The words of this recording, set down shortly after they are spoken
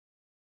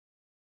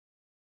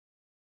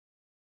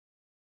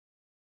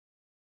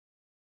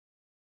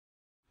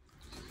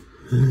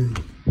Good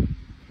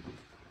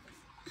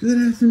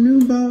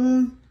afternoon,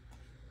 Baba.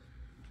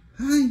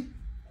 Hi.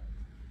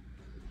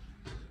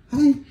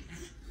 Hi.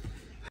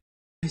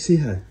 I say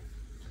hi.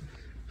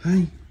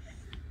 Hi.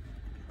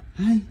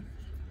 Hi.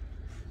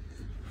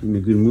 You in a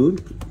good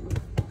mood?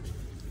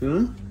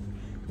 Huh?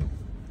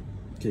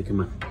 Okay, come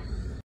on.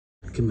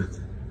 Come on.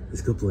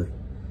 Let's go play.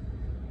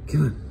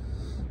 Come on.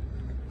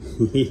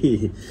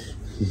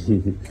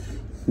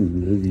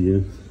 Love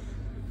you.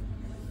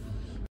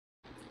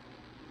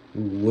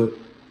 What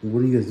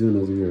are you guys doing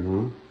over here,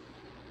 huh?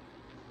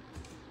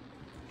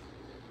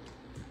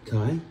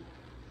 Kai?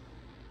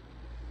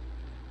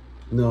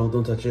 No,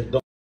 don't touch it.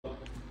 Don't.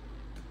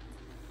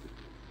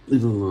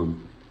 Leave it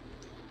alone.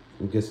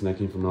 I'm guessing I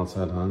came from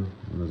outside, huh?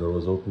 And the door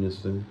was open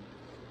yesterday.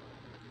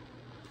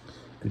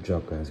 Good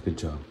job, guys. Good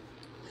job.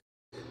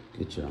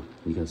 Good job.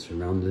 You guys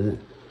surrounded it.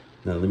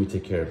 Now let me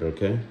take care of it,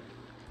 okay?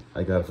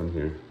 I got it from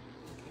here.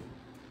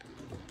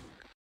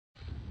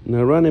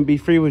 Now run and be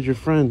free with your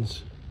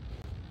friends.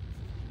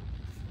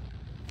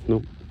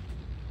 Nope.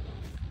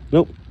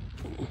 Nope.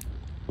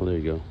 Oh, there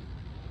you go.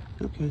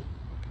 Okay.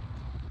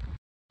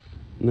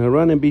 Now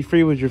run and be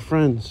free with your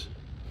friends.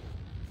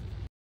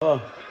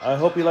 Oh, I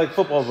hope you like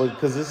football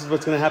because this is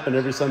what's going to happen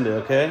every Sunday,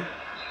 okay?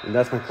 And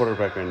that's my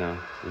quarterback right now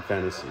in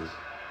fantasy.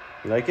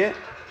 You like it?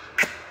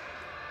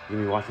 You're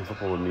going to be watching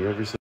football with me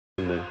every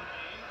Sunday.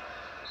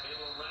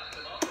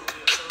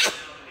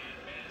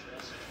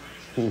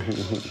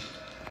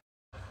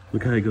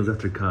 Look how he goes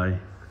after Kai.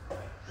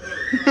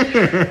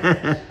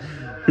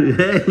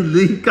 Hey,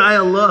 leave Kai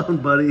alone,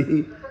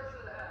 buddy.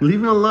 Leave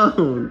him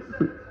alone.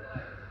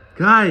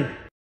 Kai.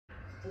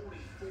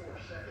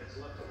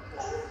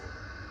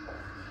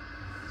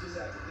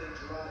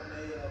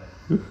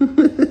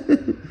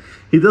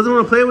 He doesn't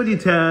want to play with you,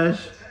 Taj.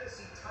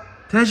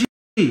 Taji.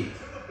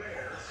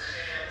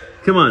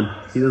 Come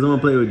on. He doesn't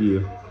want to play with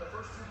you.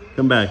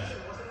 Come back.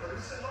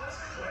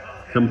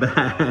 Come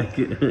back.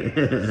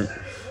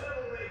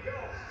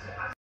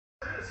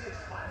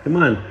 Come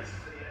on.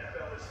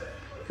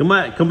 Come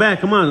on. Come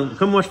back. Come on.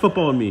 Come watch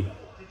football with me.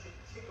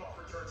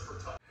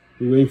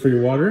 You waiting for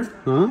your water?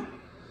 Huh?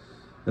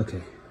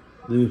 Okay.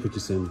 Let me put you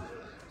some.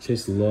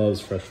 Chase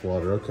loves fresh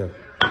water. Okay.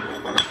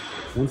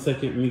 1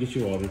 second. Let me get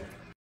you water.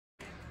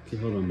 Okay,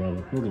 hold on,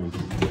 Baba. Hold on.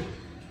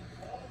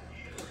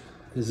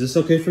 Is this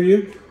okay for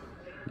you?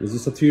 Is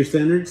this up to your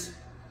standards?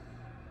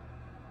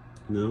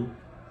 No?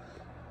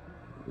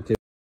 Okay.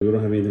 We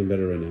don't have anything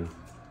better right now.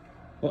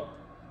 Oh.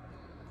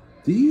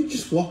 Did you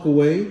just walk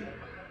away?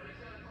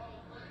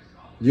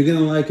 You're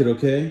gonna like it,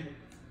 okay?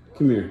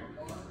 Come here.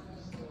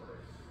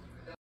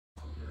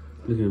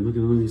 Look at him, look at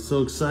him. He's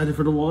so excited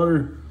for the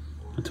water.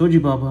 I told you,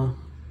 Baba.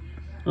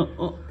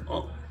 Oh.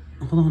 Hold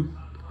on.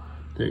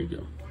 There you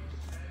go.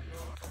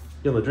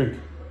 Yella, drink.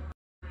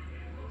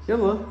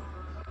 Yella.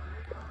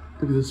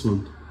 Look at this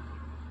one.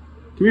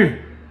 Come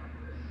here.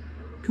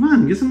 Come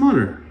on, get some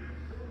water.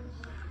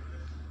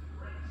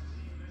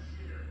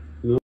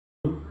 No?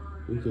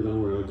 Okay, don't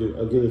worry.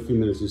 I'll give it a few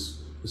minutes. Just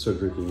start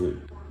drinking it.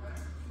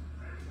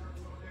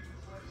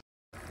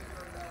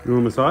 You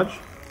want a massage?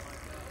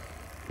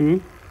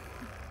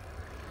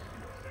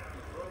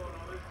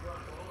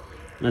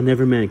 I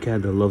never met a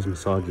cat that loves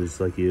massages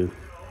like you.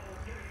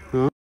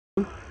 Huh?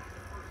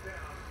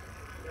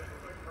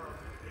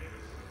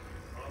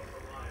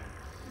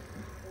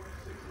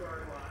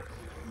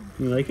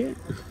 You like it?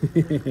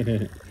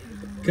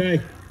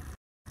 Kai,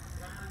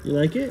 you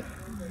like it?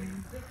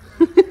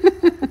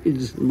 You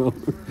just no.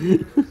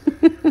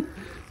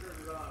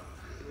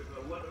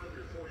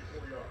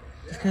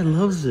 This guy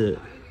loves it.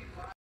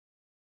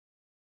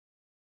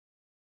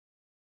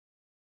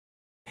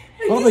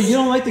 Oh, but you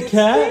don't like the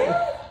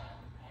cat?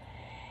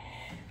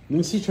 Let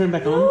me see, turn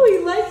back on. Oh, he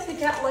likes the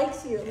cat,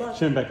 likes you. Look.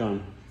 Turn back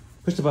on.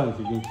 Push the button if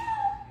you can.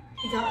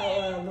 He got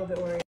a little bit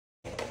worried.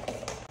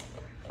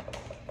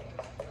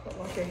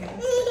 Wash your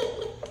hands.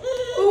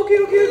 Okay.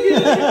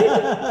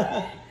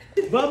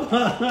 Baba!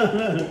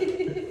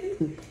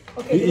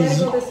 Okay,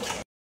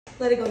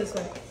 let it go this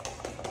way.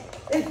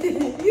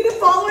 You gonna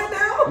follow it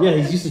now? Yeah,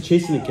 he's used to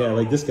chasing the cat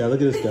like this guy.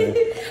 Look at this guy.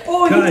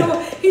 Oh,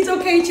 he's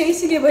okay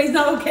chasing it, but he's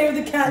not okay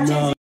with the cat chasing.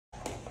 No.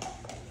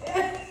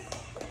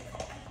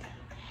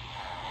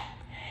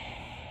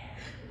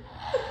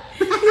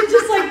 He's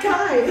just like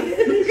Kai.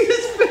 Look at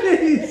his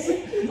face.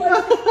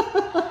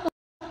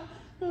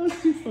 That was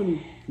too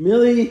funny.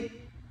 Millie.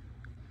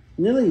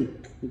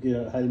 Look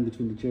at hiding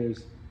between the chairs.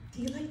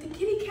 Do you like the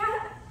kitty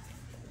cat?